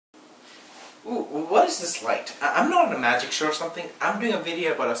Ooh, what is this light? I'm not on a magic show or something. I'm doing a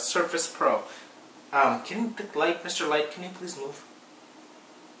video about a Surface Pro. Can the light, Mr. Light, can you please move?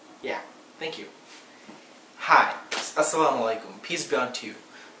 Yeah, thank you. Hi, Assalamu alaikum, peace be unto you.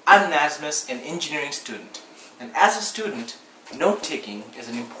 I'm Nazmus, an engineering student. And as a student, note-taking is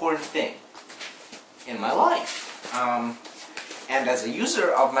an important thing in my life. And as a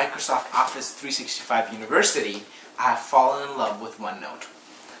user of Microsoft Office 365 University, I have fallen in love with OneNote.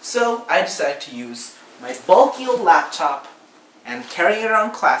 So I decided to use my bulky old laptop and carry it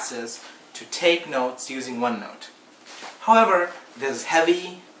around classes to take notes using OneNote. However, this is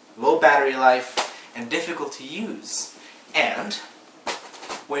heavy, low battery life, and difficult to use. And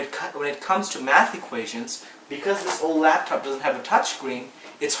when it comes to math equations, because this old laptop doesn't have a touchscreen,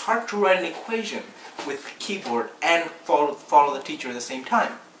 it's hard to write an equation with the keyboard and follow the teacher at the same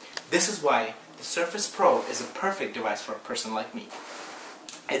time. This is why the Surface Pro is a perfect device for a person like me.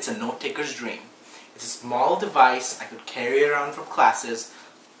 It's a note-taker's dream. It's a small device I could carry around from classes,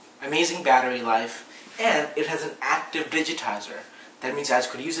 amazing battery life, and it has an active digitizer. That means I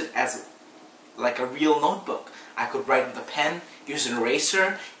could use it as like a real notebook. I could write with a pen, use an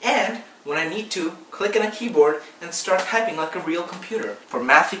eraser, and when I need to, click on a keyboard and start typing like a real computer. For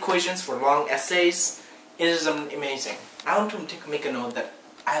math equations, for long essays, it is amazing. I want to make a note that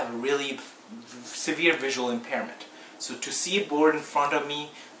I have a really severe visual impairment. So to see a board in front of me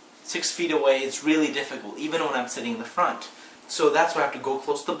 6 feet away is really difficult, even when I'm sitting in the front. So that's why I have to go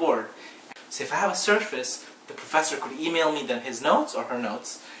close to the board. So if I have a Surface, the professor could email me then his notes or her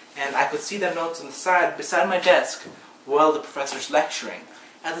notes, and I could see the notes on the side beside my desk while the professor's lecturing.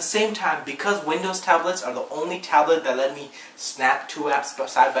 At the same time, because Windows tablets are the only tablet that let me snap two apps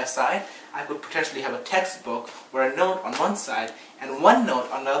side by side, I could potentially have a textbook where a note on one side and one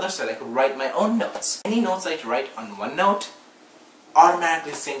note on the other side. I could write my own notes. Any notes I write on OneNote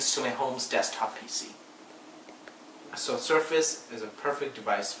automatically syncs to my home's desktop PC. So Surface is a perfect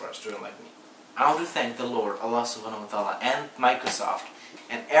device for a student like me. I want to thank the Lord, Allah subhanahu wa ta'ala, and Microsoft,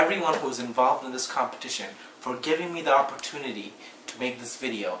 and everyone who is involved in this competition for giving me the opportunity to make this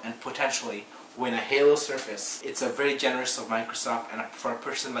video and potentially win a Halo Surface. It's a very generous of Microsoft, and for a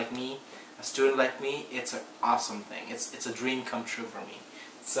person like me, a student like me, it's an awesome thing. It's a dream come true for me.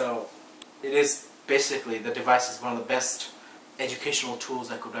 So it is basically, the device is one of the best educational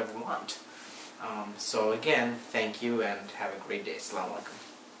tools I could ever want. So again, thank you and have a great day. Assalamu alaikum.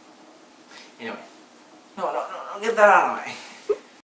 Anyway, no, get that out of the way.